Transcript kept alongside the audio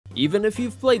Even if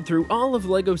you've played through all of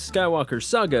LEGO Skywalker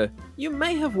Saga, you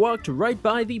may have walked right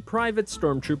by the private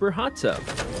Stormtrooper hot tub.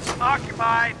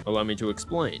 Occupied! Allow me to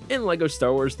explain. In LEGO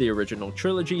Star Wars The Original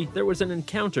Trilogy, there was an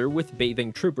encounter with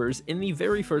bathing troopers in the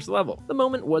very first level. The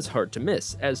moment was hard to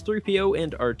miss, as 3PO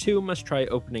and R2 must try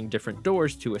opening different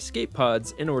doors to escape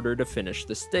pods in order to finish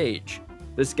the stage.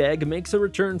 This gag makes a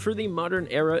return for the modern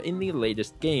era in the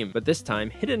latest game, but this time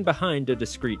hidden behind a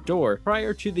discreet door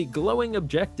prior to the glowing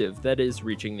objective that is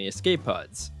reaching the escape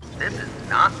pods. This is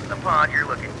not the pod you're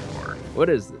looking for. What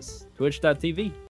is this? Twitch.tv?